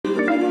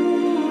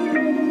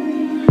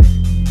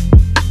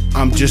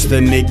I'm just a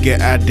nigga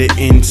at the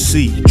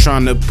NC,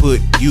 tryna put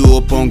you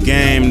up on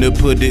game, to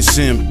put it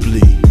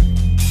simply.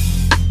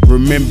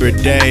 Remember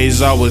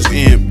days I was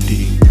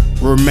empty.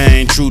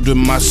 Remain true to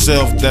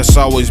myself, that's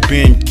always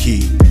been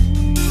key.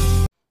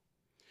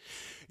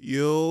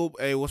 Yo,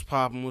 hey, what's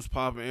poppin',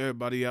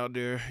 everybody out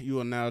there?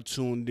 You are now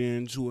tuned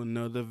in to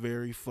another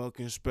very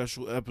fucking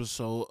special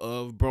episode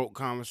of Broke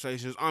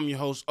Conversations. I'm your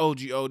host, OG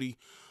Odie,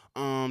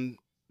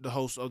 the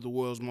host of the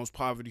world's most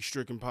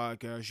poverty-stricken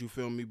podcast, you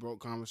feel me, Broke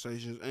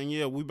Conversations. And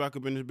yeah, we back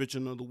up in this bitch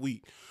another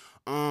week.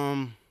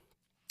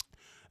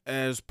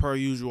 As per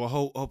usual,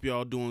 hope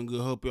y'all doing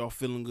good, hope y'all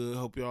feeling good,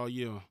 hope y'all,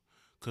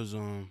 cause,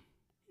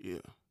 yeah.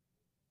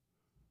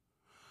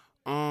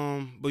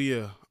 But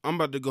yeah, I'm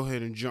about to go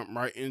ahead and jump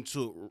right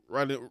into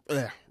right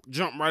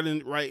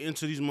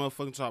into these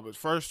motherfucking topics.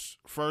 First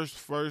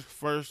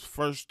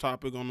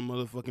topic on the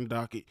motherfucking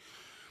docket.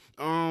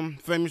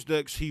 Famous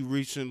Dex, he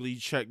recently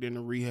checked into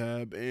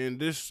rehab,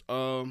 and this,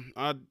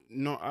 I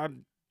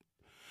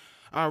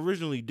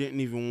originally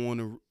didn't even want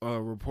to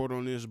report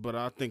on this, but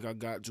I think I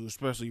got to,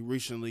 especially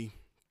recently.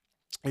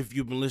 If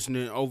you've been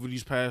listening over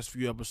these past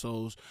few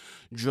episodes,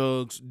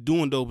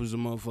 doing dope is a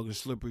motherfucking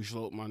slippery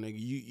slope, my nigga.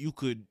 You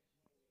could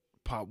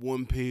pop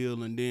one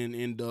pill and then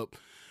end up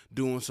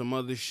doing some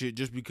other shit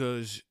just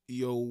because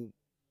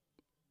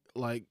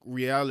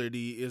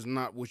reality is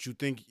not what you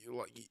think.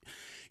 Like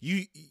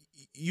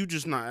you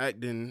just not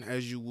acting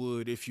as you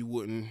would if you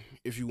wasn't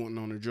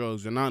on the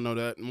drugs. And I know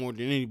that more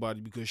than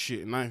anybody because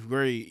shit, in ninth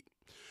grade,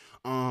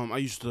 I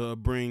used to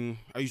bring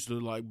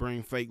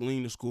fake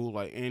lean to school,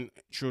 like, and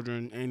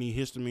children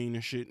antihistamine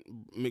and shit,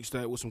 mix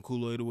that with some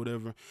Kool-Aid or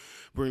whatever,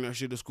 bring that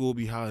shit to school,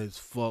 be high as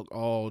fuck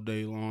all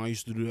day long. I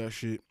used to do that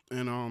shit.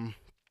 And I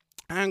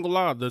ain't gonna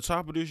lie, the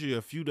top of this year,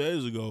 a few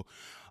days ago,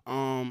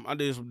 I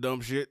did some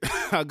dumb shit.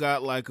 I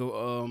got like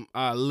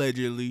I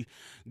allegedly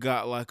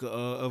got like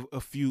a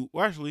few.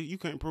 Well, actually, you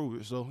can't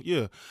prove it. So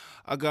yeah,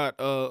 I got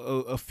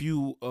a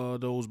few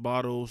those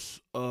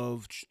bottles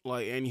of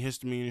like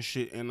antihistamine and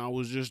shit, and I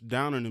was just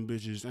downing them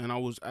bitches,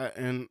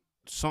 and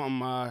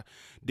something I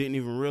didn't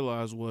even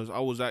realize was I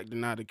was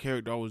acting out of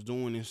character. I was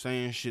doing and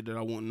saying shit that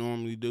I wouldn't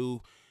normally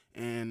do.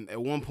 And at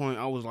one point,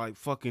 I was like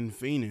fucking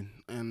fiending.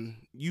 And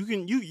you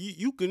can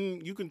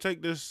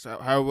take this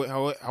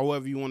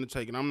however you want to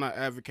take it. I'm not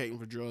advocating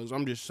for drugs.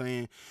 I'm just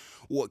saying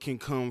what can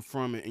come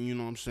from it, and you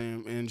know what I'm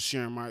saying, and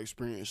sharing my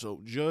experience.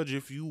 So judge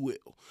if you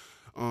will.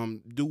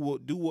 Do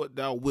what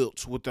thou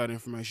wilt with that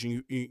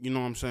information. You know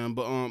what I'm saying.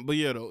 But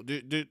yeah though,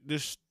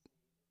 this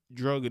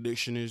drug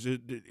addiction it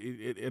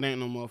ain't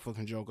no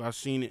motherfucking joke. I've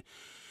seen it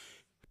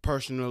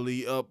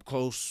personally up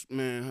close,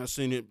 man. I've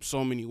seen it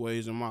so many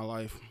ways in my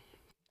life.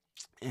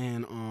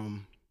 And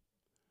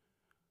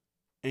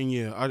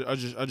yeah, I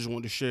just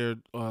want to share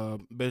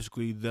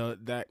basically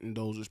that and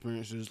those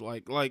experiences.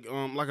 Like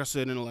I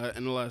said in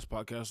the last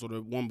podcast or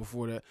the one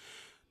before that,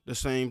 the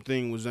same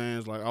thing with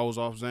Xans. Like, I was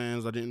off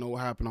Xans, I didn't know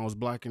what happened, I was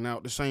blacking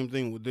out. The same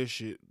thing with this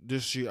shit.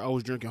 I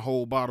was drinking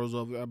whole bottles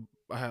of it.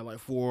 I had like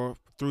 3 or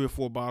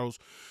 4 bottles.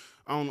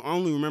 I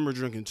only remember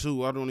drinking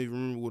 2. I don't even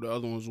remember what the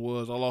other ones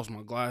was. I lost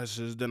my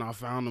glasses. Then I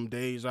found them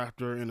days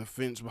after in a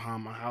fence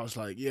behind my house.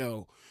 Like,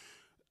 yo,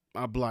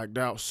 I blacked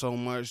out so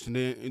much, and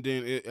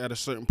then at a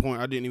certain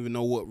point, I didn't even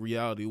know what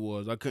reality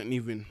was. I couldn't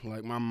even,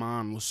 like, my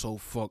mind was so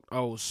fucked.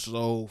 I was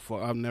so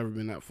fucked. I've never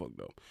been that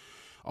fucked up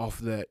off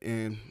that,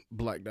 and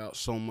blacked out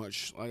so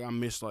much. Like, I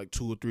missed like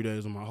 2 or 3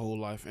 days of my whole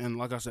life. And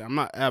like I said, I'm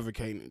not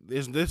advocating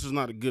this. This is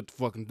not a good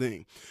fucking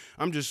thing.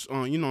 I'm just,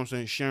 you know what I'm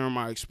saying, sharing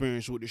my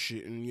experience with this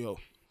shit, and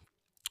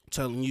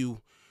telling you.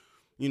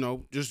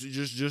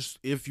 Just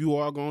if you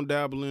are gonna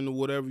dabble into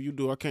whatever you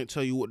do, I can't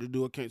tell you what to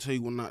do. I can't tell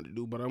you what not to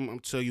do, but I'm gonna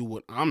tell you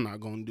what I'm not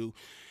gonna do,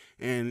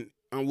 and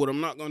what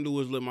I'm not gonna do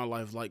is live my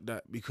life like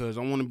that, because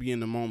I want to be in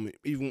the moment.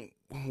 Even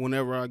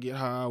whenever I get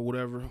high,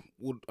 whatever.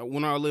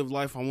 When I live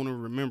life, I want to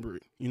remember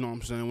it. You know what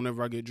I'm saying?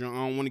 Whenever I get drunk,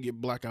 I don't want to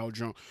get blackout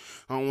drunk.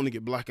 I don't want to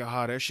get blackout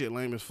high. That shit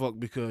lame as fuck,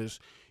 because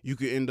you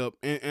could end up.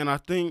 And I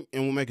think,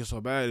 and what makes it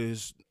so bad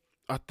is,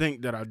 I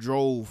think that I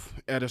drove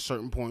at a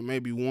certain point,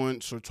 maybe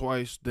once or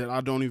twice, that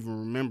I don't even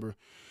remember.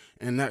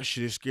 And that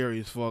shit is scary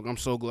as fuck. I'm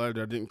so glad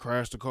that I didn't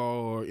crash the car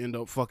or end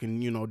up fucking,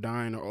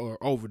 dying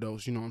or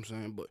overdose, you know what I'm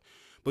saying?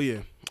 But yeah,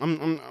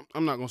 I'm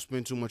not gonna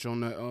spend too much on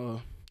that.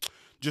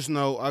 Just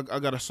know I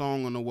got a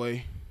song on the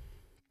way.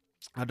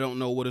 I don't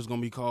know what it's gonna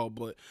be called,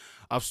 but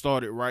I've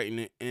started writing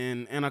it,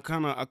 and I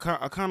kinda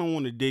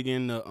want to dig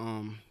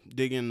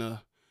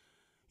into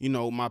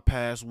my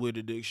past with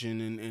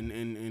addiction,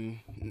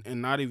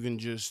 and not even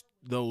just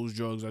those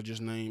drugs I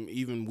just named,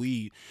 even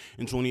weed.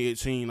 In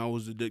 2018, I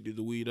was addicted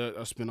to weed.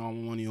 I spent all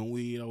my money on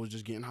weed. I was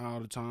just getting high all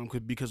the time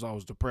because I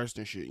was depressed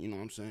and shit, you know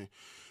what I'm saying?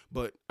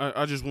 But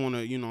I just want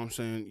to,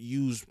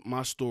 use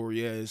my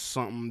story as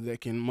something that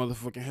can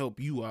motherfucking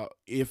help you out,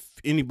 if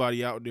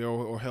anybody out there,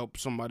 or help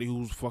somebody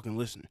who's fucking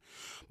listening.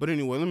 But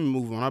anyway, let me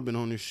move on. I've been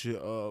on this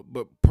shit.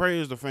 But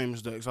praise the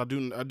Famous Dex. I do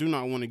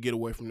not want to get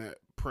away from that.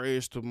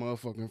 prayers to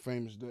motherfucking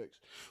Famous Dex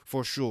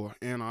for sure.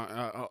 And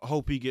I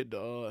hope he get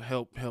the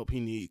help he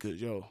need, cause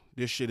yo,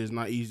 this shit is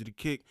not easy to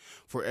kick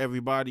for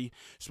everybody,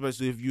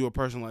 especially if you're a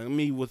person like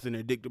me with an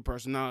addictive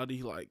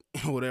personality. Like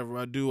whatever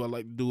I do, I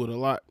like to do it a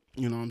lot.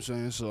 You know what I'm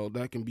saying? So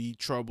that can be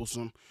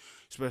troublesome,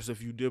 especially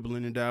if you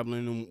dibbling and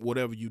dabbling and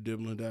whatever you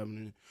dibbling and dabbling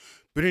in.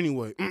 But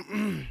anyway,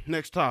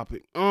 next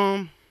topic.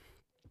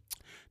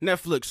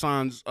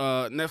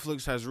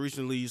 Netflix has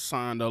recently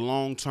signed a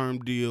long-term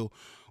deal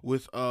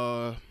with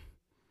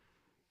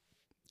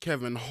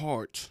Kevin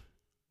Hart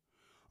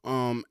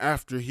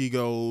after he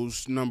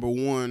goes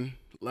 #1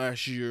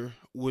 last year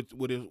with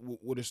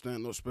his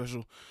stand-up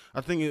special.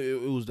 I think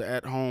it was the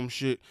At Home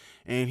shit,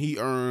 and he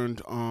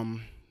earned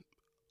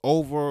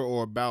over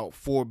or about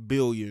 $4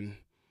 billion.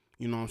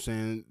 You know what I'm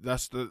saying?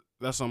 That's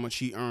how much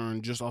he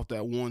earned just off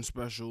that one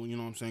special. You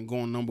know what I'm saying?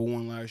 Going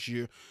 #1 last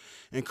year,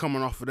 and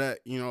coming off of that,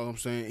 you know what I'm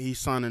saying? He's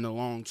signing a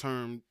long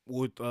term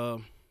with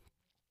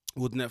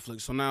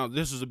Netflix. So now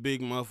this is a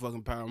big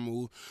motherfucking power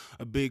move,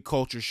 a big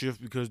culture shift,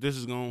 because this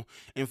is gonna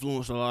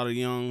influence a lot of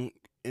young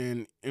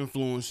and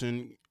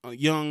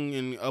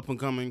up and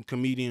coming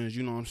comedians.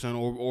 You know what I'm saying?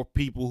 Or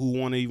people who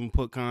want to even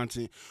put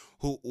content,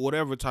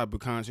 whatever type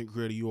of content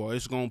creator you are.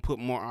 It's gonna put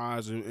more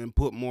eyes and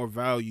put more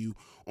value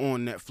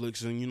on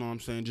Netflix, and you know what I'm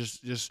saying?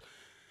 Just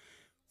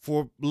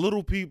for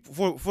little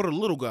people, for the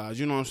little guys,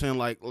 you know what I'm saying?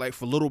 Like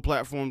for little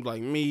platforms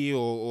like me,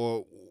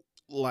 or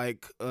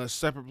like a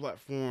separate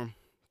platform,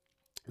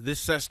 this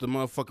sets the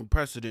motherfucking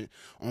precedent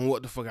on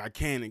what the fuck I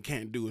can and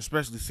can't do,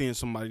 especially seeing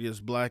somebody that's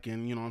black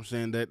and, you know what I'm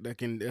saying,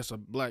 that's a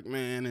black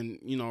man and,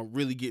 you know,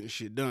 really getting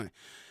shit done.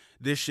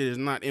 This shit is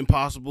not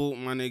impossible,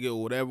 my nigga.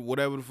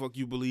 Whatever the fuck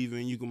you believe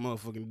in, you can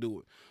motherfucking do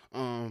it.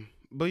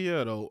 But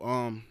yeah,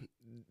 though,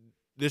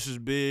 this is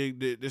big.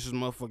 This is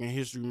motherfucking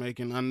history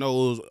making. I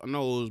know it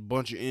was a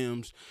bunch of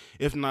M's,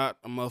 if not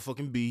a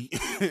motherfucking B.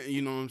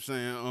 You know what I'm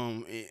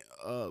saying?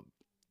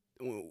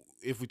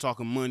 If we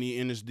talking money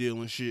in this deal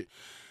and shit,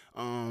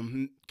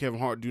 Kevin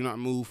Hart do not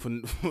move for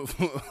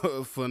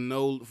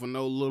no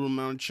little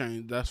amount of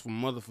change. That's for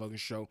motherfucking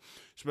show,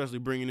 especially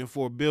bringing in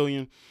 $4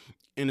 billion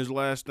in his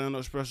last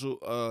stand-up special.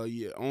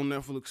 Yeah, on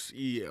Netflix.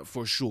 Yeah,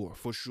 for sure.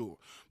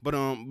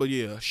 But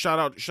yeah, shout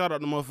out to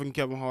motherfucking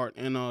Kevin Hart,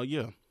 and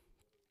yeah.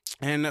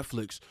 And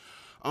Netflix.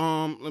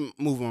 Let me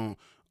move on.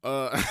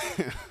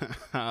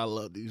 I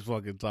love these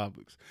fucking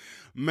topics.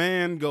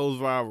 Man goes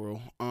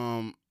viral.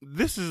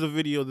 This is a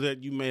video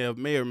that you may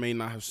or may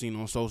not have seen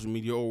on social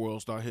media or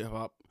World Star Hip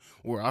Hop,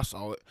 where I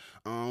saw it.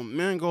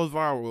 Man goes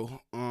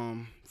viral.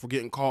 For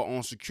getting caught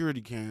on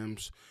security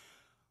cams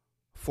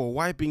for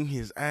wiping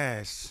his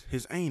ass,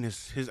 his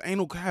anus, his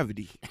anal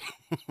cavity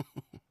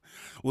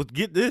with,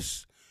 get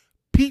this,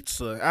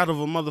 pizza out of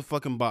a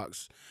motherfucking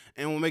box.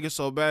 And what make it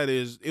so bad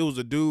is it was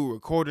a dude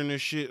recording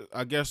this shit.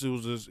 I guess it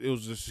was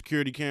a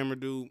security camera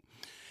dude.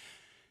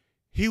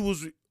 He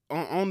was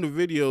on the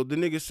video. The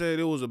nigga said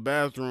it was a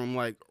bathroom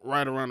like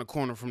right around the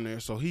corner from there,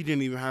 so he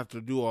didn't even have to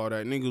do all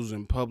that. Nigga was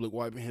in public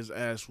wiping his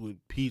ass with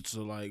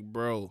pizza. Like,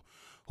 bro,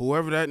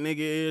 whoever that nigga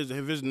is,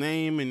 if his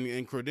name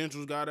and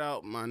credentials got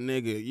out, my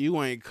nigga,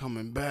 you ain't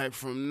coming back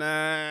from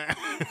that.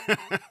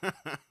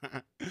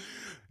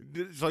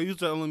 So you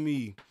telling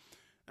me,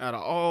 out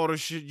of all the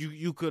shit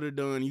you could have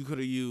done, you could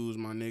have used,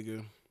 my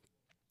nigga.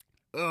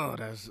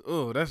 That's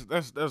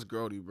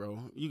grody,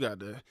 bro. You got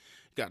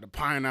the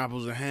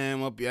pineapples and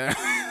ham up your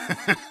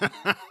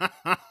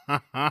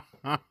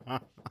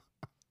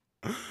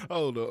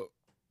Hold up.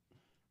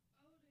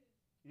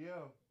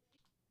 Yeah.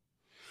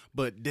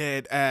 But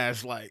dead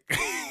ass, like,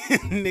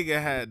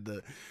 nigga had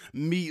the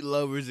meat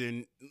lovers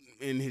in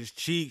his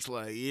cheeks,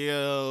 like,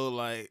 yo,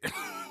 like,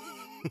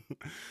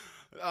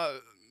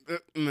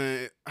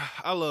 man,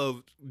 I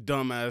love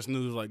dumbass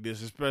news like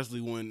this,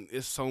 especially when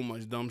it's so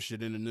much dumb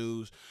shit in the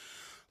news.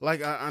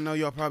 Like, I know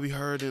y'all probably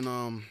heard and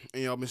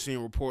y'all been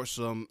seeing reports.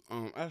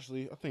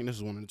 Actually, I think this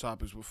is one of the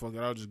topics, but fuck it,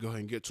 I'll just go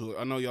ahead and get to it.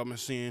 I know y'all been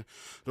seeing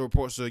the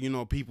reports of, you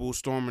know, people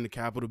storming the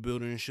Capitol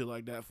building and shit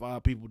like that.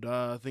 5 people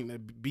died. I think they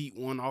beat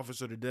one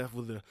officer to death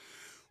with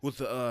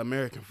the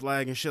American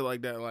flag and shit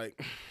like that.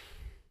 Like,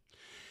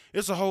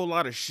 it's a whole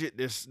lot of shit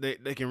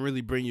that can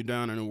really bring you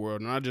down in the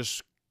world. And I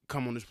just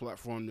come on this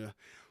platform to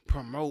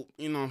promote,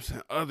 you know what I'm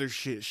saying, other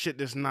shit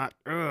that's not,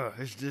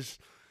 it's just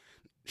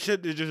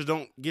shit that just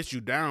don't get you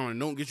down and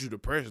don't get you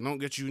depressed and don't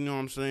get you, you know what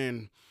I'm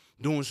saying,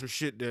 doing some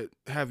shit that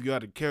have you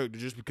out of character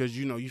just because,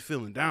 you know, you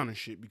feeling down and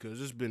shit, because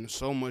there's been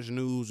so much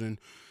news and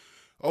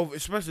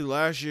especially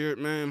last year,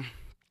 man.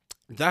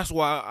 That's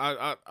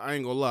why I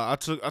ain't gonna lie, I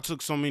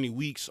took so many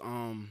weeks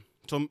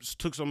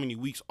took so many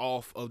weeks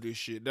off of this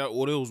shit. It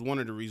was one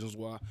of the reasons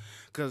why,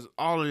 because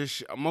all of this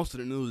shit, most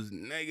of the news is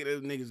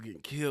negative. Niggas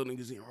getting killed,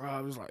 niggas getting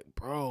robbed. It's like,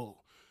 bro,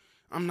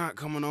 I'm not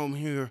coming home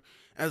here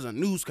as a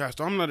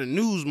newscaster. I'm not a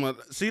news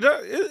mother. See,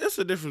 that it's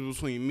a difference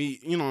between me,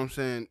 you know what I'm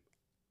saying,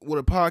 with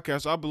a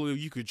podcast. I believe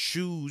you could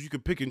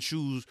pick and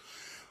choose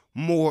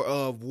more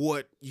of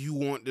what you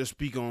want to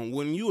speak on.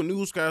 When you a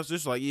newscaster,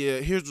 it's like, yeah,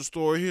 here's the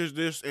story, here's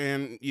this,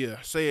 and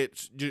yeah, say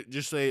it,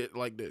 just say it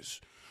like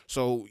this.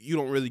 So you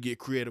don't really get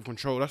creative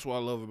control. That's what I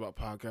love about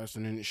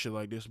podcasting and shit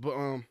like this.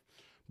 But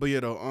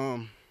yeah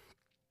though,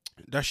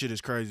 that shit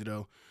is crazy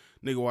though.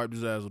 Nigga wiped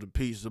his ass with a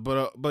pizza.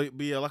 But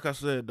yeah, like I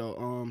said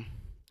though,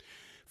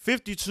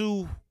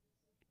 52.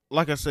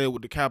 Like I said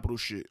with the Capitol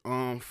shit,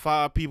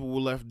 5 people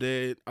were left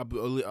dead.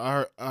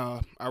 I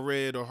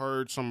read or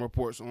heard some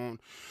reports on,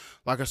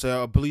 like I said,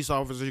 a police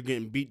officer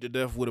getting beat to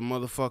death with a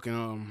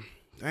motherfucking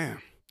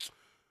damn,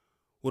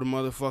 with a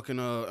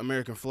motherfucking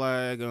American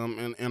flag.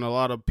 And a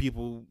lot of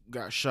people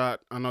got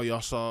shot. I know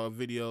y'all saw a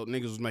video.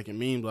 Niggas was making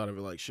memes out of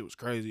it, like shit was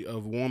crazy.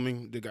 Of a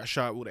woman that got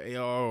shot with an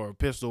AR or a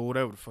pistol,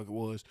 whatever the fuck it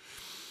was.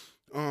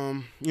 You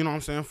know what I'm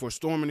saying, for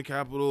storming the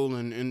Capitol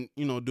and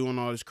doing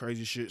all this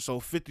crazy shit. So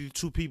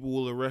 52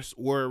 people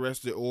were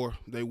arrested, or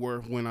they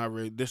were when I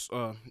read this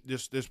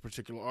this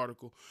particular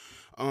article.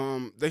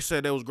 They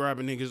said they was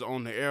grabbing niggas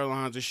on the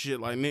airlines and shit.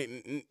 Like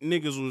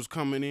niggas was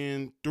coming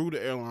in through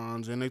the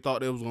airlines and they thought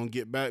they was gonna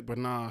get back, but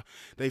nah,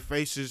 they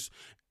faces.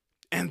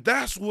 And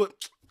that's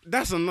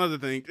another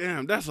thing.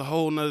 Damn, that's a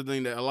whole nother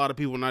thing that a lot of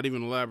people not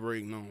even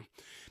elaborating on.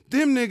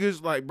 Them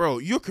niggas, like, bro,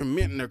 you're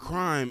committing a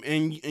crime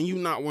and you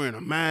not wearing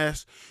a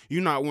mask, you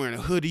not wearing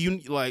a hoodie, you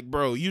like,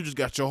 bro, you just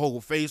got your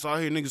whole face out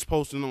here, niggas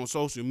posting on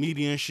social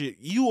media and shit.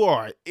 You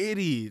are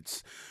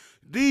idiots.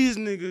 These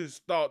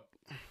niggas thought,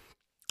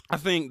 I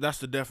think that's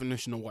the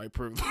definition of white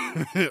privilege.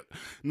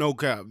 No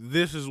cap.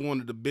 This is one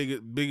of the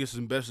biggest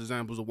and best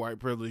examples of white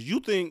privilege.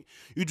 You think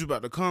you just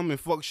about to come and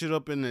fuck shit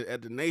up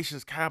at the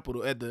nation's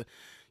capital, at the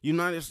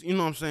United, you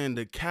know what I'm saying,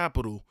 the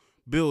Capitol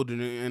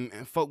building,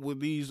 and fuck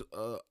with these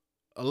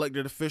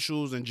elected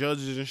officials and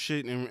judges and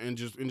shit, and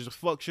just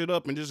fuck shit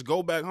up and just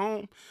go back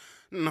home?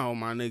 No,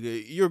 my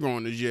nigga, you're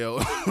going to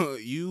jail.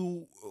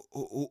 You,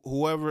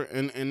 whoever,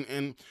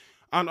 and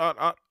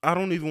I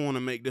don't even want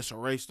to make this a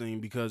race thing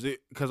because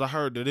I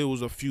heard that it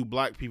was a few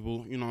black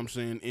people, you know what I'm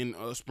saying, in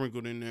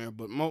sprinkled in there,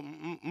 but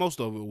most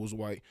of it was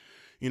white,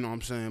 you know what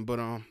I'm saying.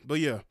 But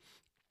yeah,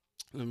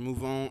 let's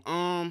move on.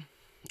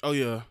 Oh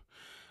yeah,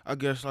 I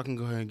guess I can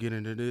go ahead and get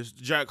into this.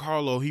 Jack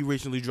Harlow, he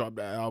recently dropped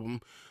that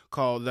album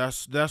called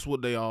That's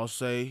What They All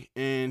Say,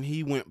 and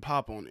he went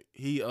pop on it.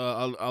 He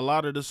a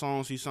lot of the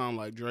songs he sound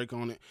like Drake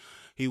on it.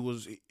 He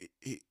was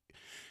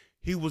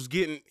he was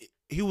getting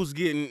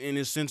in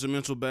his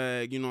sentimental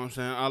bag, you know what I'm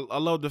saying. I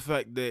love the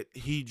fact that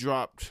he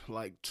dropped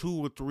like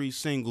 2 or 3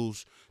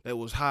 singles that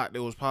was hot,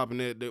 that was popping,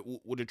 that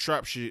with the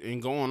trap shit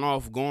and going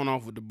off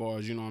with the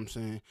bars, you know what I'm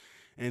saying.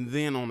 And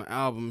then on the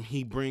album,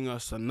 he bring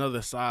us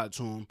another side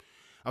to him.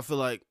 I feel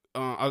like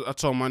I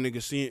told my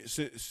nigga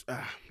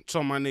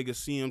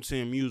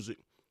CM10 Music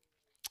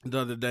the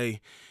other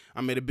day. I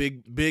made a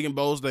big and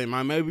bold statement.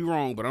 I may be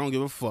wrong, but I don't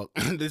give a fuck.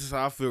 This is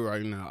how I feel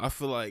right now. I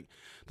feel like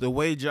the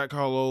way Jack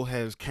Harlow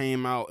has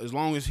came out, as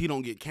long as he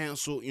don't get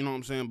canceled, you know what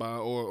I'm saying,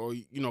 or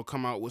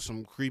come out with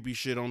some creepy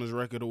shit on his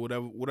record or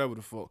whatever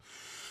the fuck,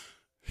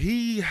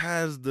 he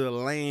has the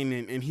lane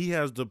and he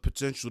has the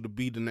potential to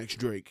be the next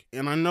Drake.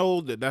 And I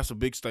know that that's a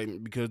big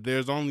statement because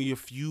there's only a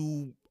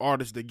few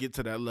artists that get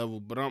to that level.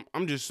 But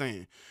I'm just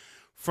saying,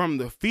 from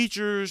the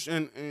features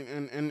and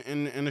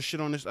the shit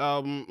on this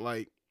album,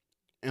 like,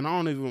 and I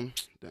don't even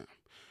damn.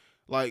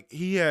 Like,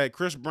 he had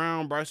Chris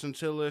Brown, Bryson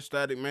Tiller,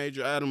 Static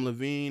Major, Adam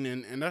Levine,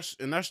 and that's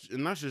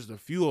just a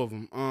few of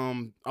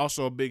them.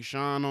 Also a Big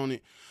Sean on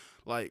it.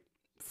 Like,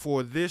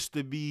 for this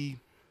to be,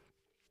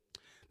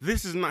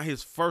 this is not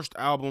his first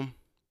album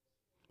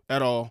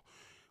at all,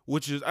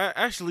 which is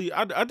I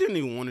didn't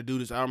even want to do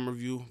this album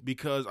review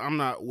because I'm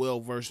not well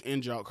versed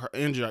in Jack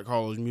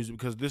Harlow's music,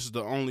 because this is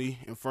the only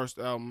and first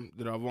album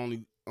that I've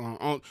only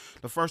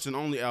the first and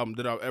only album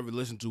that I've ever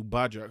listened to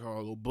by Jack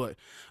Harlow. But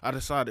I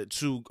decided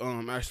to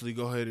actually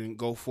go ahead and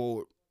go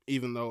forward,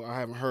 even though I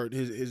haven't heard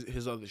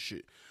his other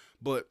shit.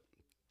 But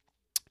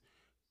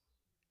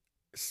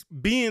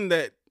being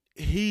that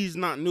he's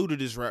not new to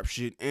this rap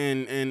shit,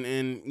 and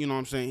you know what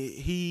I'm saying,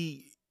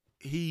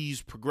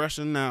 he's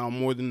progressing now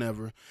more than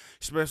ever,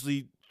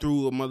 especially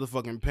through a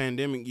motherfucking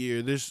pandemic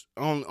year. There's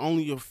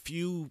only a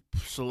few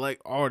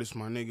select artists,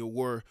 my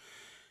nigga,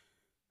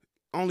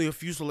 only a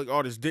few select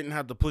artists didn't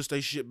have to push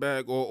their shit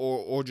back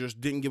or just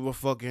didn't give a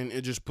fuck and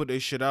just put their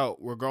shit out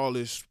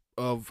regardless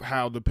of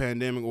how the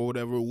pandemic or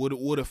whatever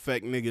would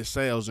affect niggas'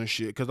 sales and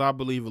shit. Because I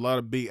believe a lot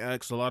of big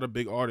acts, a lot of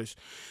big artists,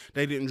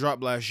 they didn't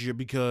drop last year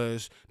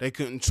because they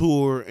couldn't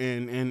tour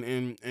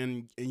and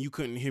you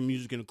couldn't hear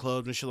music in the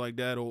clubs and shit like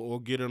that, or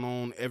get it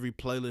on every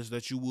playlist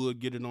that you would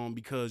get it on,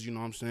 because, you know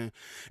what I'm saying,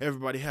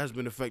 everybody has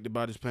been affected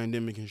by this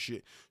pandemic and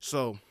shit.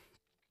 So,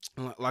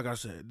 like I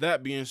said,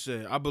 that being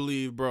said, I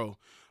believe, bro,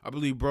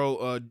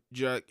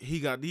 Jack,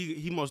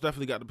 he most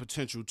definitely got the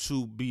potential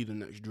to be the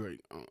next Drake,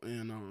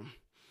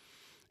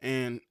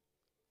 and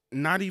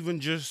not even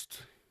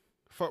just,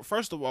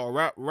 first of all,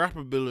 rap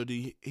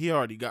ability, he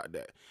already got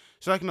that.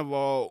 Second of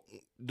all,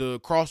 the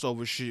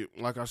crossover shit,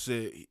 like I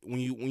said, when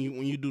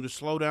you do the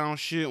slow down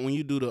shit, when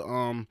you do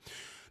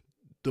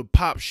the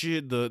pop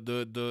shit, the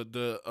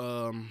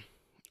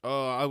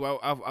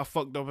I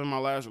fucked up in my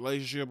last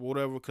relationship or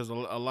whatever, because a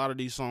lot of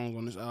these songs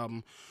on this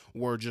album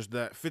were just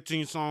that.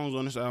 15 songs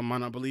on this album,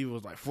 and I believe it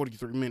was like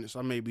 43 minutes.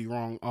 I may be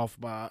wrong off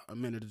by a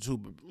minute or two,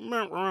 but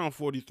around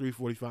 43,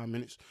 45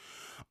 minutes.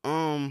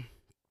 Um,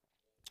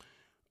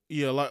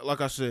 yeah,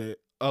 like I said,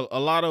 a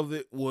lot of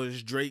it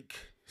was Drake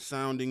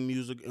sounding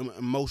music,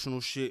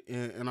 emotional shit,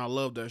 and I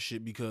love that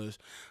shit because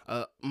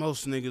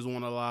most niggas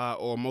want to lie,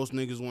 or most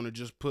niggas want to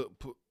just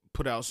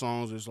put out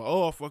songs. It's like,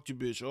 oh, I fucked your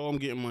bitch, oh, I'm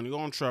getting money, oh,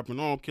 I'm trapping,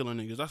 oh, I'm killing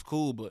niggas. That's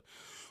cool, but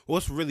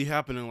what's really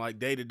happening like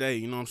day to day?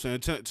 You know what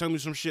I'm saying? Tell me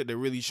some shit that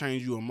really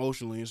changed you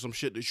emotionally, and some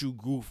shit that you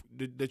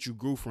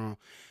grew from,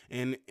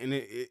 and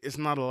it's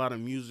not a lot of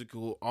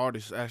musical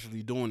artists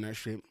actually doing that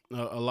shit.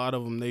 A lot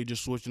of them, they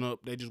just switching up.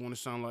 They just want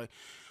to sound like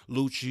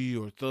Lucci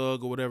or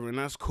Thug or whatever, and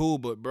that's cool.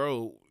 But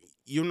bro,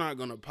 you're not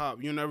gonna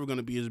pop. You're never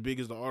gonna be as big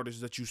as the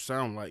artist that you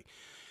sound like,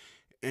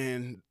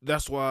 and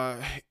that's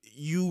why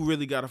you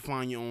really gotta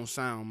find your own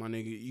sound, my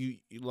nigga.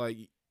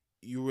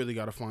 You really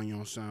gotta find your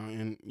own sound,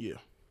 and yeah.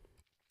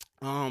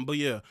 But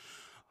yeah,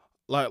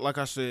 like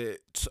I said,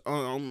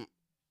 on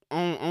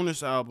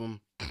this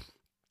album,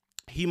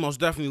 he most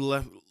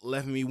definitely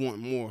left me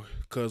wanting more.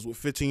 Cause with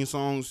 15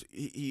 songs,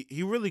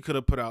 he really could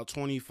have put out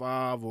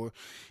 25 or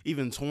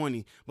even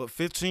 20, but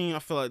 15, I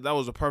feel like that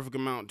was a perfect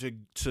amount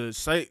to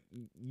say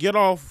get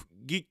off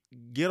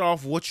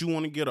what you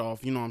want to get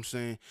off. You know what I'm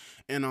saying?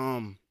 And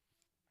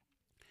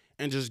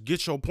and just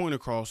get your point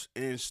across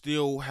and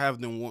still have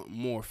them want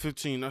more.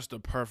 15, that's the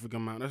perfect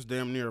amount. That's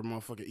damn near a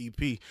motherfucking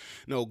EP.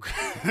 No,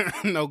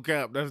 no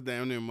cap. That's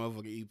damn near a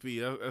motherfucking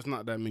EP. That's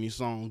not that many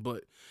songs,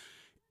 but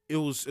it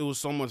was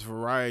so much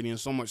variety and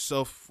so much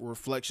self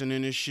reflection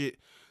in this shit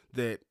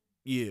that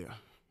yeah,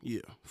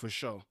 for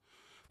sure,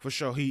 for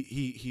sure.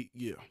 He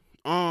yeah.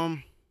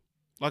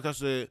 Like I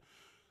said,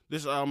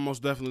 this album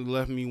most definitely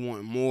left me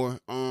wanting more.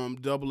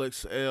 Double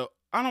XL.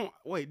 I don't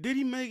wait. Did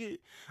he make it?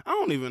 I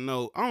don't even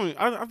know.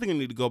 I think I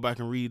need to go back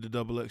and read the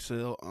Double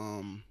XL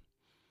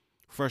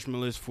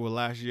freshman list for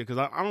last year, because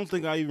I don't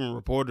think I even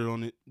reported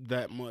on it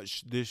that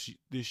much this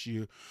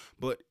year.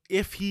 But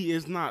if he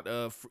is not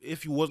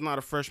if he was not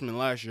a freshman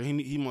last year,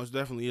 he most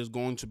definitely is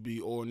going to be,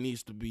 or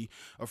needs to be,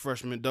 a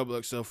freshman,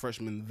 Double XL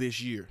freshman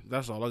this year.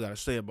 That's all I gotta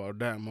say about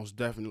that. Most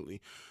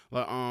definitely,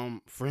 like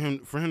for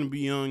him to be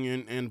young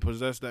and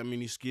possess that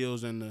many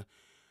skills, and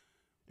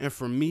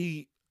for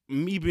me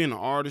being an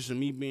artist, and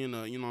me being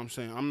a, you know what I'm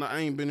saying, I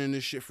ain't been in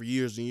this shit for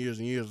years and years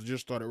and years. I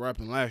just started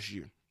rapping last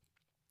year.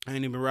 I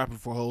ain't even rapping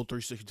for a whole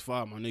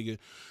 365, my nigga.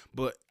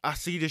 But I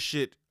see this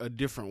shit a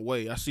different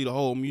way. I see the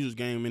whole music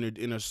game in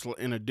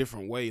a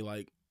different way,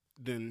 like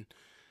than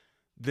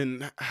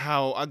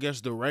how I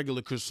guess the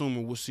regular consumer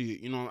will see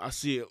it. You know, I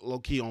see it low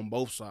key on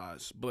both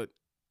sides, but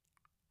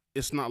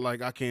it's not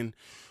like I can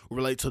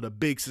relate to the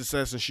big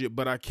success and shit.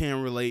 But I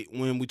can relate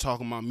when we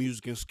talking about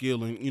music and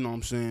skill, and you know what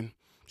I'm saying,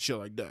 shit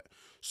like that.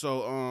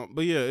 So,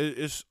 but yeah,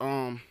 it's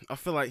I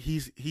feel like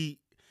he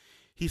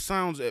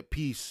sounds at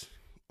peace,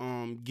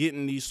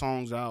 getting these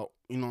songs out,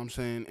 you know what I'm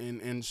saying,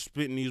 and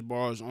spitting these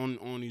bars on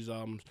these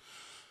albums,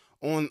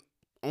 on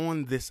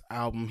this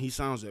album. He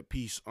sounds at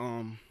peace.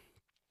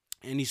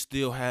 And he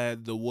still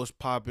had the What's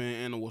Poppin'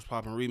 and the What's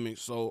Poppin' remix.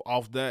 So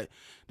off that,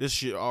 this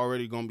shit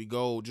already gonna be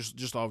gold,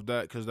 just off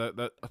that, cause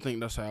that I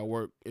think that's how it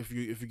work. If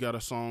you got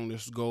a song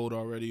that's gold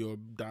already, or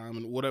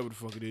diamond, whatever the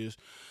fuck it is,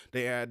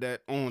 they add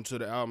that on to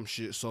the album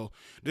shit. So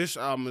this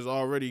album is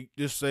already,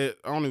 this said,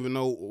 I don't even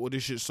know what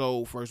this shit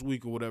sold first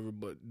week or whatever,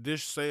 but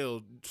this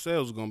sales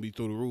are gonna be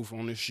through the roof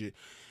on this shit.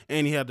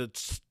 And he had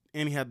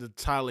the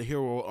Tyler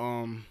Hero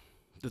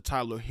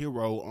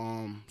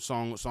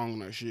song on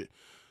that shit,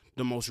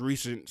 the most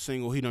recent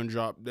single he done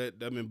dropped, that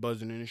been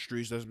buzzing in the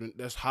streets.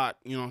 That's hot.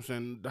 You know what I'm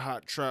saying? The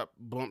hot trap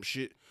bump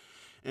shit.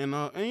 And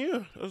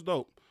yeah, that's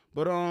dope.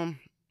 But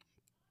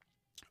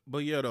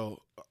yeah though,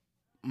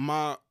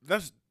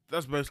 that's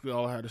basically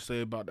all I had to say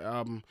about the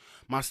album.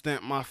 My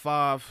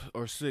 5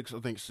 or 6, I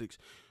think 6.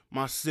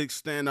 My 6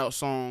 standout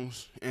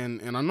songs,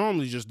 and I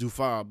normally just do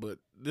 5, but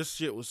this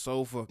shit was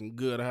so fucking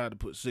good I had to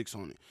put 6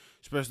 on it,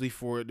 especially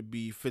for it to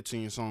be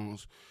 15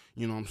 songs.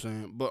 You know what I'm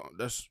saying? But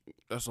that's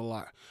a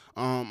lot.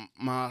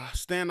 My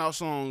standout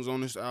songs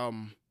on this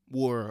album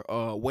were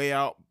Way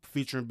Out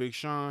featuring Big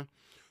Sean,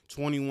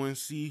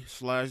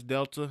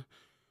 21C/Delta,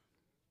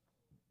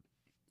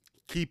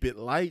 Keep It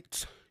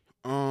Light,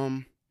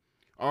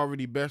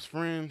 Already Best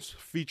Friends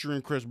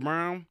featuring Chris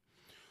Brown,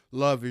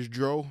 Love Is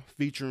Dro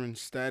featuring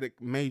Static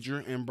Major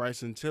and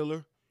Bryson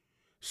Tiller,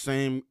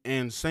 Same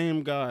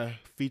Guy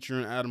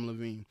featuring Adam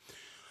Levine.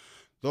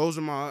 Those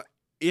are my,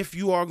 if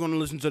you are going to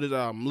listen to this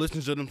album,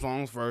 listen to them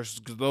songs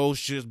first, because those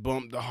shits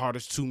bump the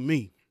hardest to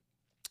me.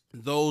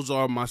 Those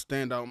are my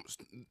standout.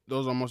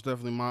 Those are most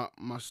definitely my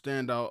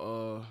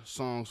standout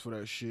songs for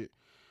that shit.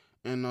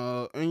 And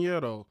yeah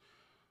though,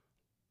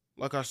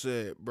 like I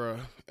said, bruh,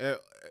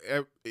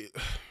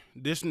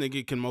 this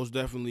nigga can most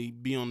definitely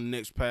be on the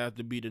next path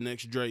to be the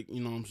next Drake.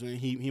 You know what I'm saying?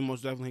 He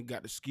most definitely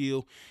got the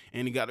skill,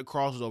 and he got the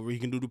crossover. He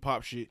can do the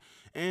pop shit,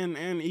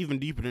 and even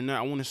deeper than that,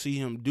 I want to see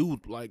him do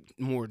like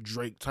more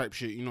Drake type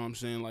shit. You know what I'm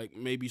saying? Like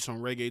maybe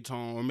some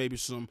reggaeton or maybe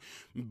some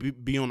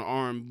be on the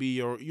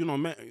R&B or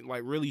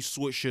like really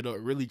switch shit up,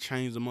 really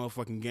change the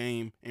motherfucking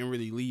game and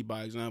really lead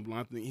by example.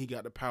 I think he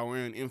got the power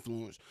and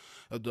influence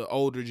of the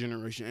older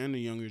generation and the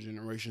younger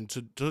generation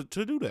to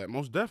do that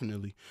most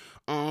definitely.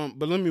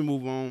 But let me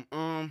move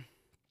on.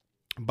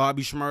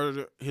 Bobby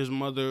Shmurda, his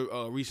mother,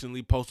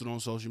 recently posted on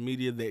social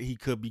media that he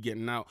could be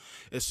getting out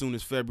as soon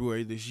as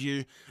February this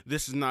year.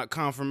 This is not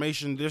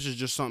confirmation. This is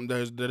just something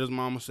that his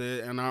mama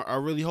said, and I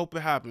really hope it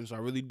happens. I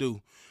really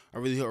do. I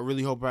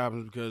really hope it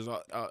happens because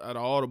out of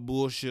all the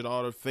bullshit,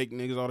 all the fake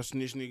niggas, all the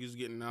snitch niggas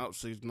getting out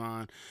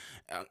 6ix9ine,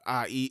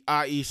 i.e.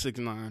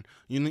 6ix9ine.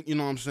 You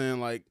know what I'm saying?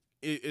 Like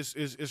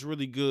it's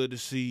really good to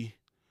see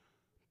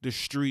the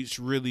streets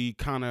really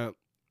kind of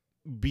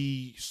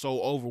be so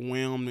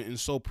overwhelmed and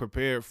so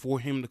prepared for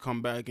him to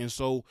come back and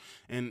so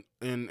and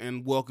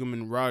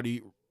welcoming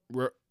Rowdy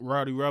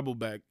Rebel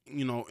back,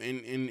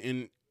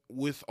 and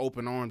with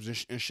open arms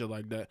and shit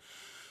like that.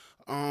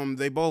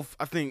 They both,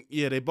 I think,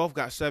 yeah, they both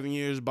got 7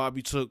 years.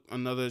 Bobby took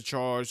another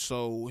charge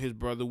so his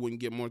brother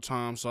wouldn't get more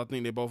time. So I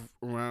think they both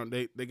around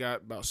they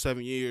got about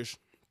 7 years.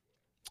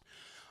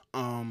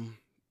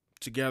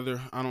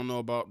 Together. I don't know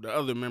about the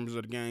other members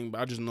of the gang, but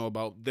I just know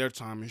about their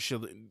time and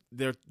shit,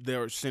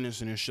 their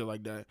sentencing and shit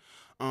like that.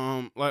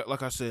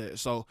 Like I said,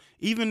 so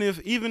even if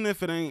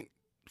it ain't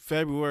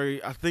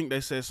February, I think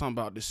they said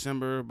something about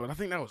December, but I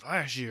think that was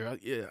last year.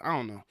 I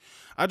don't know.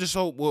 I just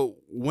hope, well,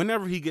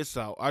 whenever he gets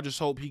out, I just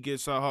hope he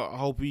gets out. I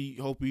hope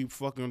he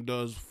fucking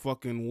does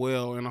fucking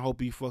well, and I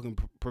hope he fucking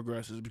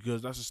progresses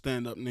because that's a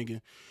stand up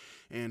nigga.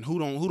 And who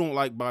don't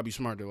like Bobby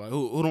Shmurda? Like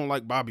who don't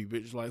like Bobby,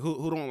 bitch? Like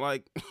who don't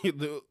like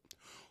the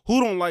who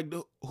don't like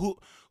the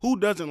who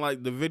doesn't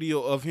like the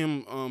video of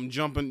him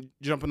jumping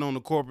on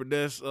the corporate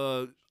desk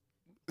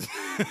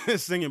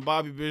singing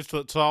Bobby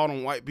bitch to all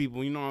them white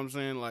people, you know what I'm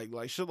saying? Like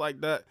shit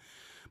like that.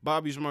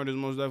 Bobby Shmurda is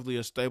most definitely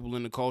a staple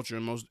in the culture,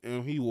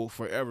 and he will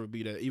forever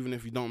be that, even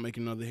if he don't make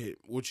another hit,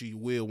 which he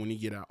will when he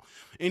get out.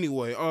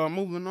 Anyway,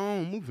 moving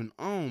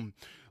on.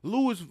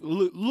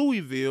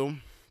 Louisville.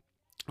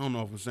 I don't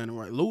know if I'm saying it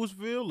right.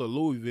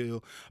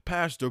 Louisville.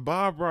 Pastor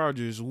Bob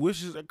Rogers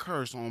wishes a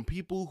curse on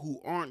people who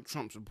aren't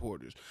Trump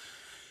supporters.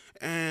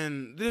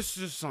 And this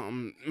is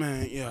something,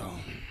 man, yo.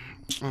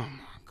 Oh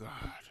my God.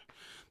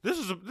 This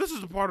is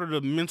a part of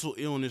the mental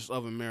illness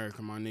of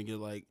America, my nigga.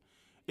 Like,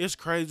 it's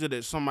crazy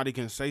that somebody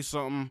can say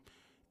something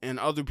and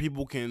other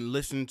people can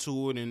listen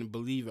to it and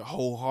believe it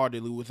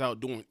wholeheartedly without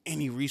doing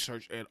any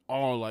research at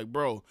all. Like,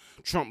 bro,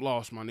 Trump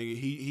lost, my nigga.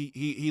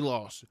 He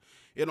lost.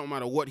 It don't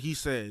matter what he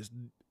says.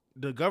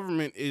 The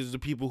government is the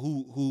people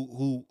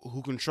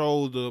who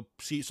control the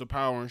seats of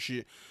power and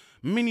shit.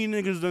 Many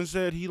niggas done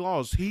said he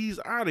lost. He's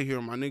out of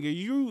here, my nigga.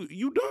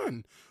 You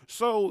done.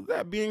 So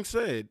that being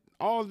said,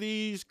 all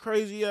these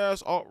crazy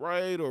ass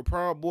alt-right or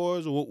Proud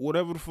Boys or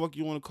whatever the fuck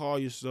you want to call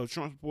yourself,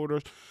 Trump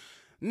supporters,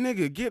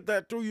 nigga, get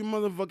that through your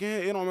motherfucking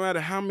head. It don't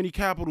matter how many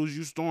capitals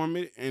you storm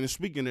it. And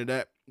speaking of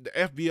that, the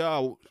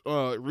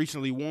FBI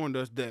recently warned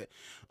us that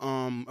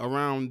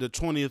around the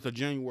 20th of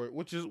January,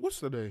 what's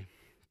the day?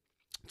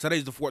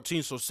 Today's the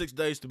 14th, so 6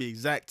 days to be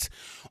exact.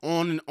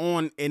 On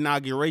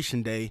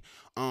Inauguration Day,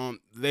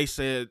 they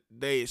said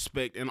they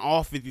expect in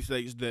all 50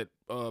 states that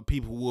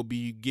people will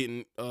be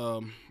getting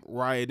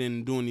rioting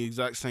and doing the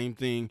exact same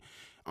thing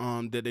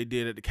that they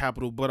did at the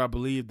Capitol. But I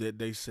believe that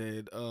they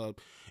said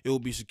it will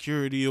be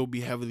security, it will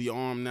be heavily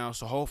armed now.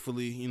 So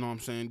hopefully, you know what I'm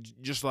saying,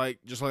 just like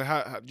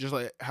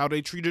how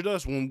they treated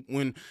us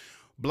when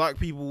black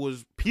people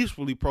was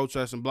peacefully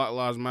protesting Black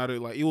Lives Matter.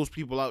 Like, it was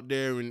people out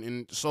there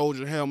in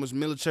soldier helmets,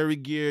 military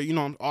gear,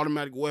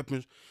 automatic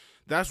weapons.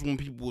 That's when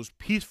people was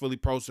peacefully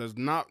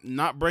protesting,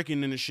 not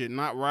breaking into shit,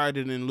 not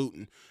rioting and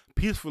looting,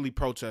 peacefully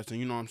protesting.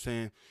 You know what I'm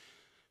saying?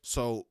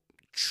 So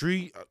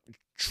treat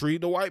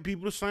the white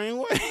people the same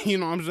way. You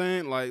know what I'm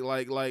saying?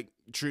 Like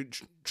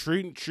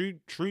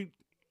treat.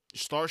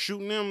 Start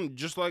shooting them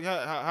just like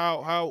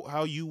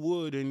how you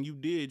would and you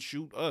did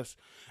shoot us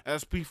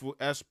as peaceful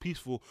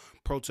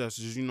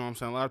protesters. You know what I'm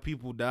saying? A lot of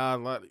people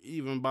died,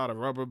 even by the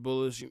rubber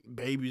bullets,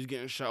 babies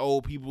getting shot,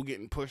 old people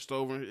getting pushed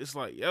over. It's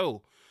like,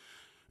 yo.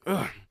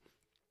 Ugh.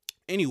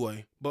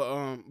 Anyway,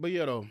 but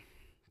yeah though,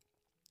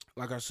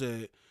 like I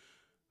said,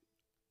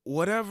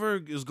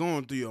 whatever is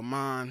going through your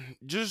mind,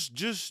 just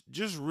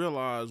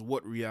realize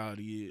what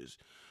reality is.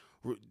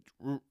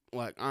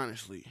 Like,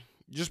 honestly.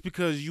 Just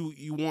because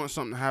you want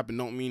something to happen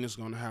don't mean it's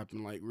gonna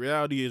happen. Like,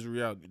 reality is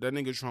reality. That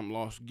nigga Trump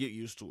lost. Get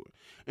used to it.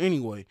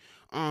 Anyway,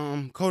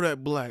 Kodak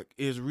Black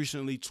is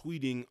recently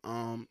tweeting.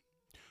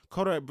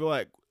 Kodak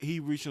Black,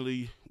 he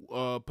recently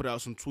put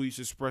out some tweets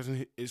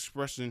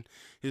expressing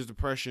his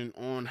depression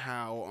on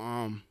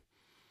how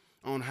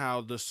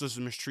the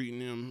system is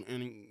treating him.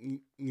 And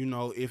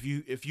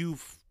if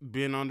you've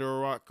been under a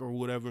rock or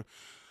whatever,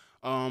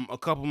 A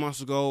couple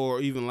months ago,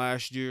 or even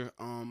last year,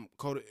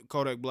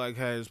 Kodak Black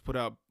has put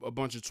out a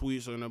bunch of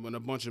tweets and a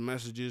bunch of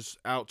messages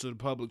out to the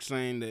public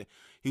saying that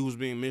he was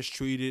being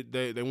mistreated.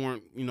 They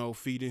weren't,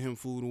 feeding him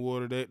food and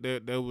water.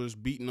 They was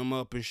beating him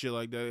up and shit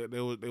like that.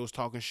 They was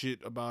talking shit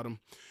about him.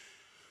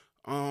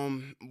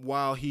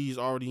 While he's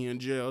already in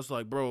jail, it's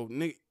like, bro,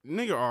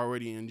 nigga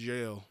already in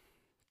jail.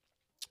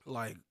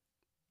 Like,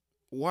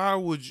 why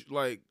would you,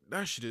 like,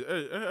 that shit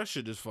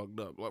is fucked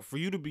up. Like, for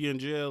you to be in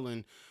jail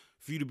and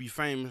for you to be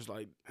famous,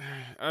 like,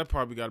 that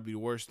probably got to be the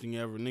worst thing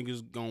ever.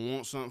 Niggas gonna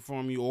want something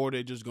from you, or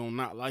they just gonna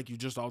not like you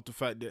just off the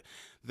fact that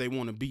they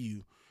want to be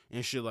you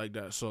and shit like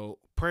that. So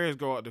prayers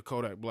go out to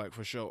Kodak Black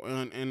for sure.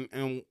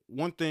 And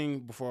one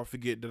thing before I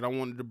forget that I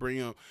wanted to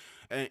bring up,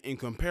 in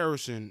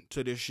comparison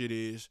to this shit,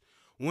 is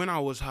when I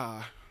was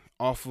high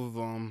off of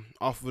the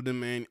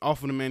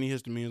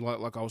antihistamines,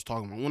 like I was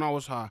talking about. When I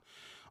was high,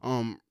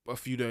 a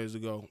few days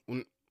ago,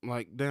 when,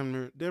 like, damn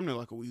near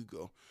like a week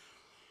ago,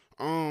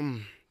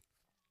 um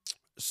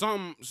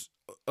some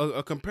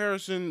a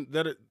comparison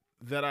that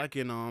I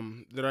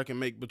can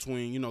make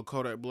between,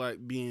 Kodak Black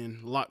being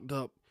locked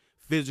up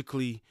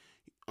physically,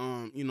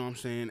 you know what I'm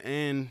saying,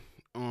 and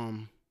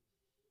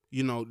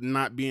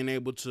not being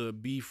able to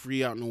be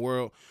free out in the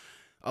world.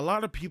 A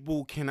lot of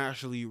people can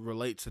actually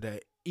relate to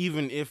that,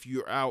 even if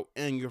you're out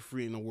and you're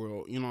free in the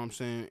world. You know what I'm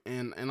saying?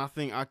 And I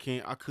think I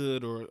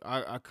could.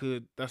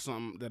 That's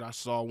something that I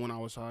saw when I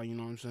was high. You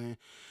know what I'm saying?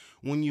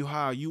 When you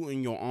high, you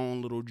in your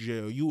own little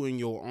jail. You in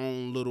your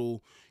own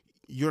little.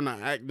 You're not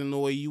acting the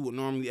way you would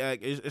normally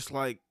act. It's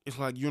like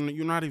you're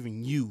not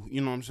even you. You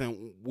know what I'm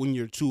saying? When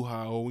you're too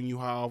high, or when you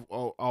high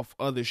off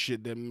other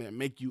shit that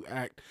make you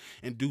act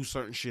and do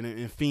certain shit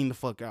and fiend the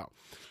fuck out.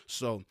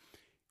 So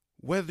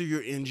whether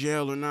you're in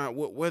jail or not,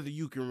 whether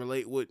you can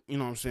relate with,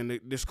 what I'm saying,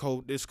 this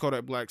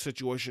Kodak Black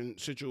situation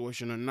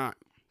or not,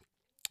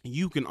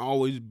 you can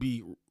always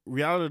be.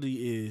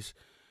 Reality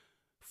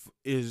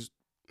is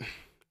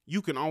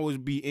you can always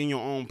be in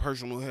your own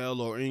personal hell,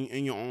 or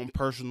in your own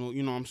personal,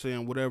 you know what I'm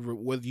saying, whatever,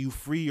 whether you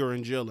free or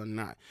in jail or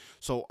not.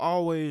 So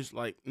always,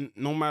 like,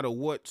 no matter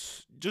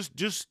what, just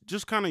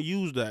kind of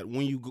use that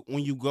when you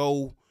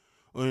go,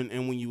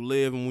 and when you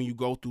live and when you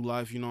go through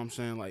life. You know what I'm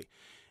saying? Like,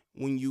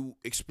 when you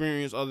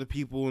experience other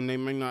people and they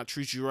may not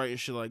treat you right and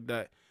shit like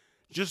that,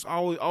 just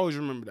always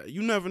remember that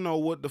you never know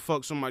what the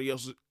fuck somebody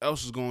else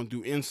is going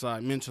through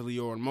inside, mentally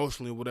or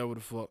emotionally, or whatever the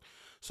fuck.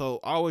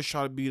 So I always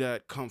try to be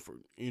that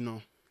comfort.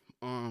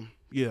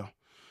 Yeah,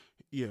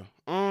 yeah.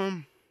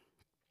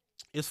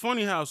 It's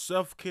funny how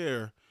self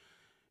care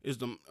is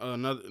the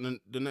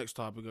next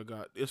topic I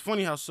got. It's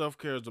funny how self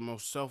care is the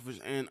most selfish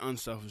and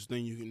unselfish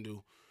thing you can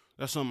do.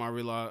 That's something I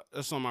realized.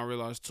 That's something I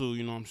realized too.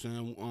 You know what I'm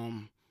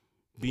saying?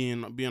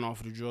 Being off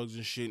of the drugs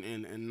and shit,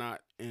 and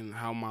not, and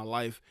how my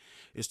life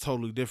is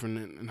totally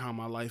different, and how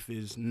my life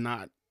is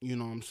not. You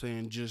know what I'm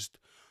saying? Just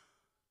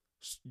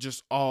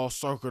all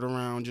circled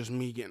around just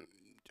me getting.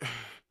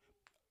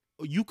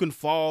 You can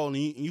fall and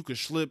you can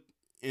slip,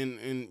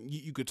 and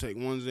you could take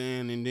one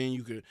Xan, and then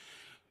you could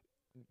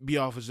be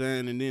off of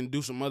Xan, and then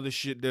do some other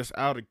shit that's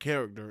out of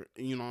character.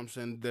 You know what I'm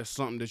saying? That's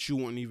something that you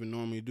wouldn't even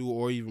normally do,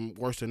 or even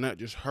worse than that,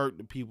 just hurt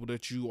the people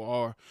that you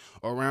are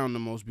around the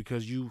most,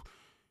 because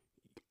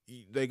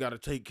they got to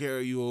take care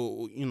of you,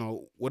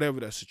 or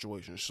whatever that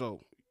situation. So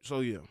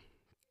yeah,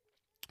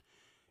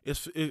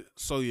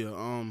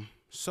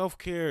 self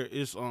care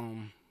is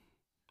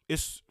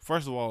it's,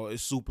 first of all,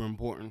 it's super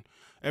important.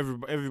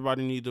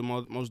 Everybody need to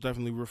most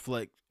definitely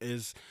reflect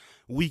as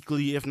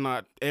weekly, if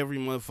not every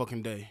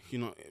motherfucking day.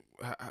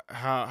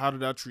 How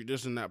did I treat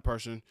this and that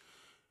person,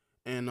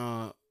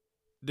 and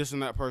this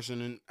and that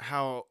person, and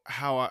how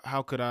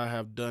could I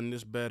have done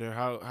this better?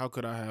 How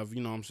could I have,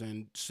 what I'm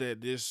saying,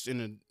 said this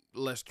in a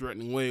less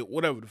threatening way?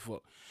 Whatever the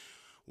fuck.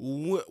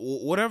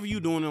 Whatever you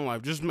doing in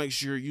life, just make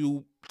sure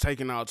you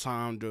taking out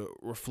time to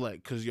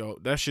reflect, cause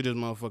that shit is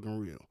motherfucking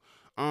real.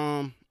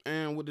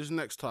 And with this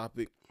next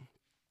topic,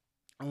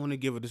 I want to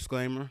give a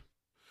disclaimer.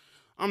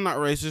 I'm not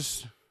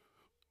racist.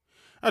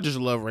 I just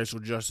love racial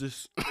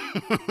justice.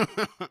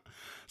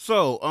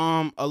 So,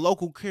 a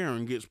local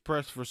Karen gets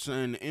pressed for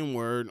saying the N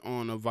word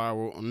on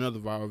another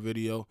viral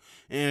video,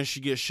 and she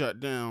gets shut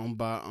down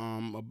by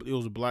it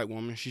was a black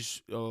woman.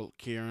 She's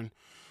Karen,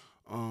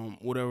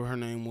 whatever her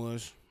name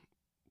was,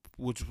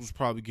 which was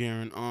probably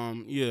Karen.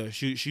 Yeah,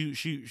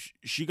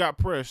 she got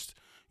pressed.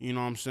 You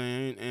know what I'm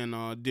saying, and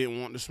didn't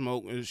want to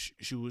smoke. And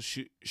she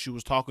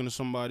was talking to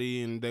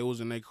somebody, and they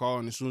was in their car,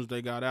 and as soon as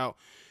they got out,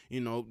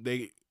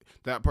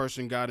 that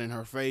person got in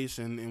her face,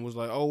 and was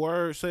like, "Oh,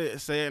 word, say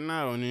it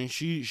now," and then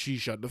she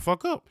shut the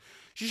fuck up.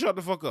 She shut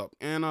the fuck up,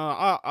 and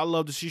I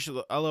love to see shit.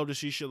 I love to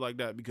see shit like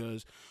that,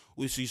 because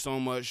we see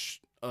so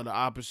much of the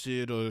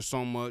opposite, or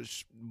so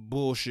much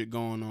bullshit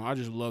going on. I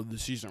just love to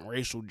see some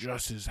racial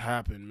justice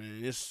happen,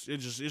 man.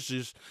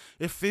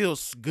 It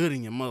feels good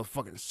in your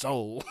motherfucking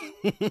soul.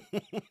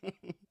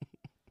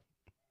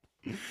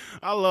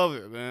 I love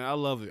it, man. I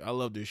love it. I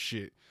love this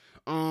shit.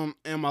 And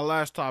my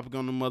last topic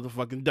on the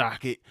motherfucking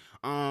docket.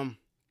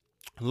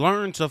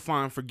 Learn to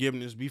find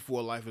forgiveness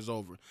before life is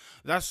over.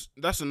 That's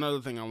another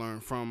thing I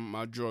learned from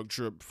my drug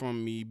trip,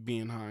 from me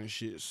being high and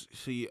shit.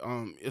 See,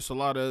 it's a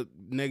lot of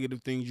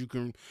negative things you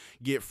can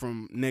get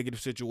from negative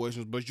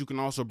situations, but you can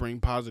also bring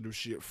positive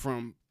shit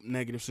from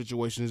negative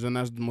situations, and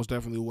that's most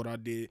definitely what I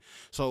did.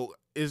 So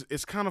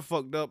it's kind of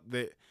fucked up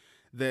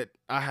that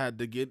I had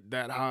to get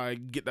that high,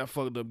 get that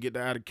fucked up, get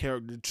that out of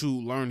character to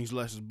learn these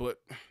lessons,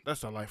 but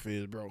that's how life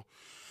is, bro.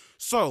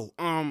 So,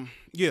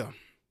 yeah.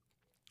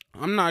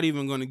 I'm not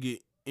even gonna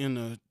get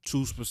into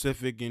too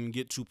specific and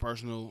get too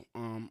personal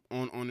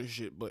on this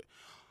shit, but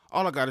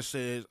all I gotta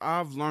say is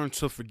I've learned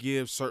to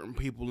forgive certain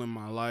people in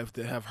my life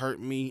that have hurt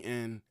me,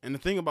 and the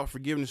thing about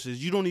forgiveness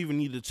is you don't even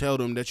need to tell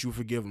them that you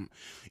forgive them.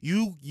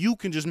 You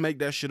can just make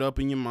that shit up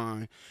in your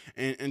mind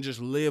and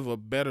just live a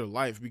better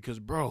life, because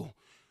bro,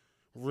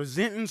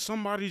 resenting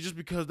somebody just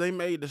because they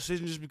made a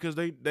decision, just because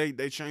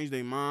they changed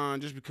their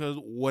mind, just because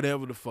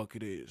whatever the fuck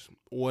it is,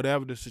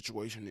 whatever the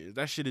situation is,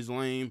 that shit is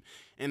lame,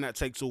 and that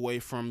takes away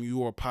from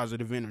your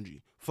positive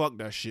energy. Fuck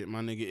that shit,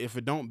 my nigga. If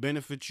it don't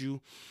benefit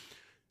you,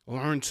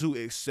 learn to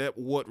accept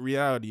what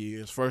reality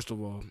is. First of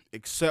all,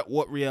 accept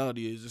what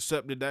reality is.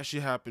 Accept that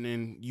shit happened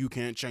and you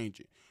can't change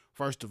it.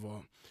 First of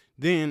all,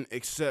 then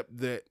accept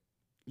that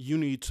you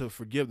need to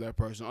forgive that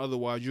person.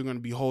 Otherwise, you're going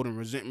to be holding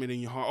resentment in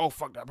your heart. Oh,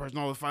 fuck that person.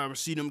 Oh, if I ever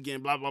see them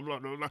again, blah, blah, blah,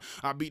 blah, blah.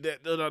 I beat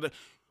that, blah, blah, blah.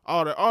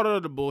 All the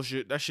other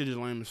bullshit. That shit is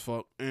lame as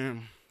fuck.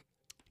 And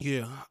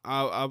yeah,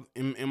 I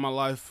in my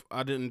life,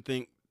 I didn't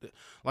think that,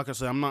 like I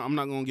said, I'm not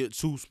going to get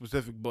too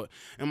specific, but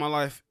in my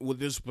life with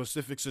this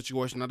specific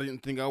situation, I didn't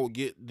think I would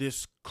get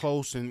this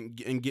close and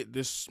get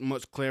this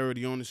much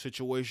clarity on the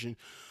situation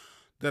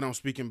that I'm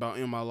speaking about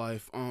in my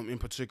life, in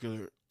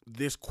particular,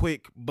 this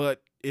quick,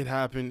 but it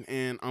happened,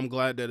 and I'm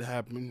glad that it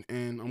happened,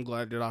 and I'm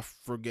glad that I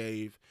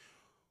forgave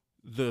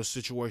the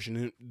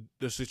situation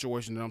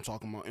that I'm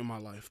talking about in my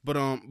life. But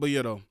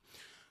yeah, though,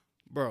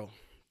 bro,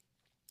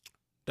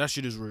 that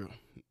shit is real.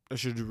 That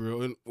shit is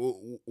real. And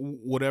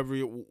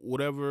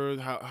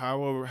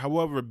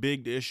however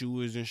big the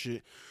issue is and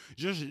shit,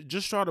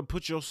 just try to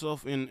put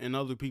yourself in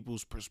other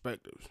people's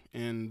perspectives,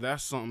 and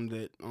that's something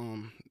that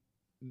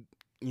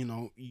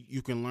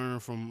you can learn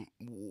from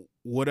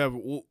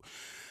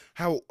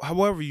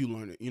however you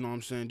learn it. You know what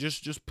I'm saying?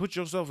 Just put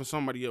yourself in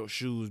somebody else's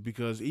shoes,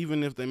 because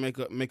even if they make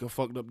a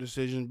fucked up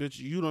decision, bitch,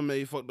 you done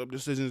made fucked up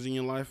decisions in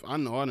your life. I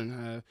know I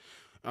didn't have.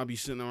 I'll be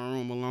sitting in my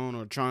room alone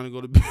or trying to go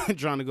to bed,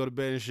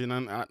 and shit,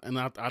 and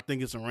I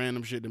think it's some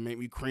random shit that make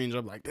me cringe.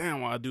 I'm like,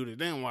 damn, why I do this?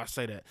 Damn, why I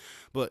say that?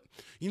 But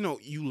you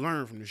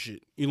learn from the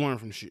shit. You learn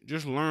from the shit.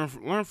 Just learn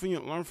from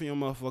your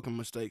motherfucking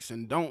mistakes,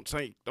 and don't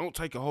take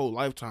a whole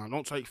lifetime.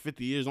 Don't take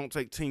 50 years. Don't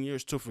take 10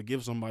 years to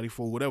forgive somebody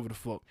for whatever the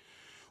fuck,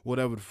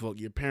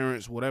 your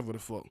parents, whatever the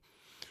fuck.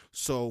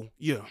 So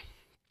yeah.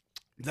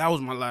 That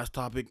was my last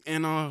topic,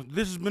 and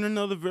this has been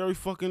another very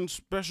fucking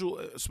special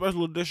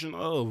edition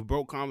of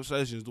Broke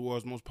Conversations, the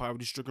world's most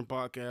poverty-stricken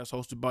podcast,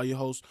 hosted by your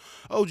host,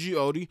 OG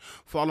Odie.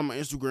 Follow my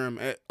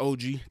Instagram at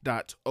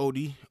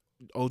og.odi,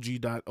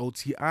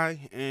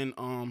 og.oti,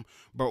 and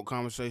Broke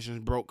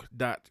Conversations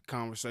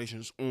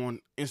on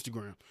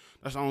Instagram.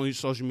 That's the only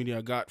social media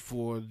I got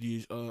for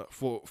these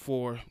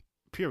for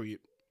period,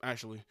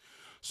 actually.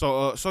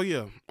 So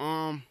yeah.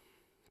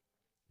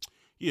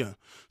 Yeah,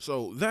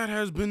 so that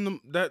has been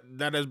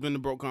the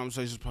Broke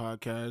Conversations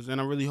podcast,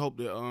 and I really hope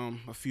that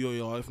a few of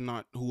y'all, if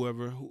not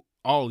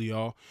all of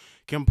y'all,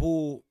 can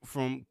pull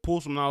some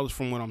knowledge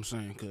from what I'm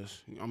saying,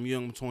 cause I'm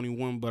young, I'm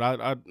 21, but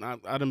I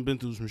done been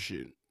through some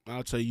shit.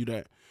 I'll tell you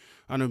that.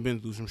 I done been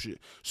through some shit.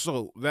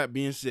 So that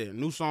being said,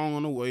 new song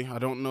on the way. I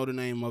don't know the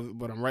name of it,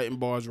 but I'm writing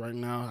bars right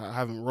now. I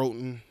haven't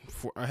written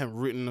for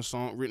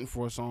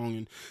a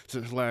song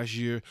since last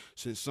year,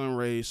 since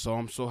Sunrays. So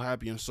I'm so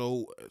happy and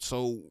so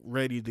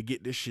ready to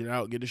get this shit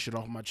out, get this shit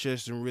off my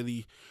chest, and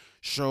really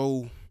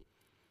show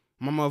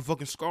my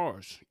motherfucking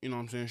scars. You know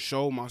what I'm saying?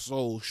 Show my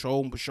soul.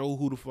 Show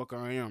who the fuck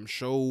I am.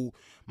 Show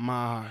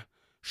my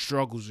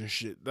struggles and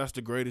shit. That's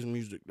the greatest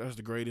music. That's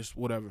the greatest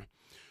whatever.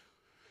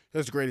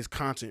 That's the greatest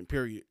content,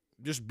 period.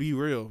 Just be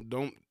real.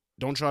 Don't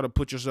try to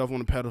put yourself on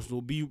a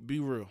pedestal. Be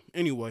real.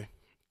 Anyway,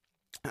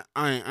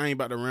 I ain't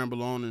about to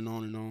ramble on and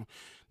on and on.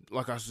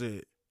 Like I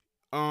said,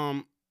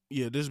 yeah,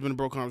 this has been a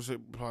Broke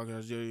Conversation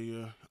podcast.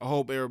 Yeah. I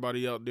hope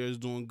everybody out there is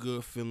doing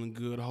good, feeling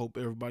good. I hope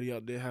everybody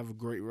out there have a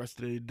great rest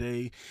of their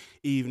day,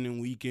 evening,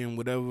 weekend,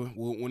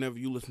 whenever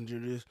you listen to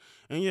this.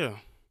 And yeah,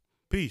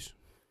 peace.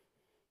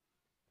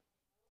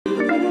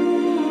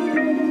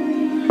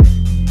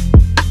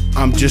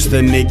 I'm just a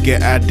nigga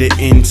at the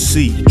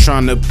NC,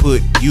 tryna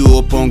put you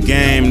up on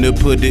game, to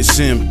put it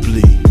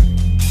simply.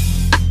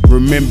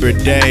 Remember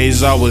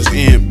days I was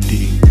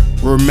empty,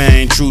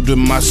 remain true to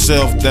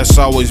myself, that's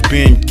always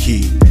been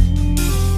key.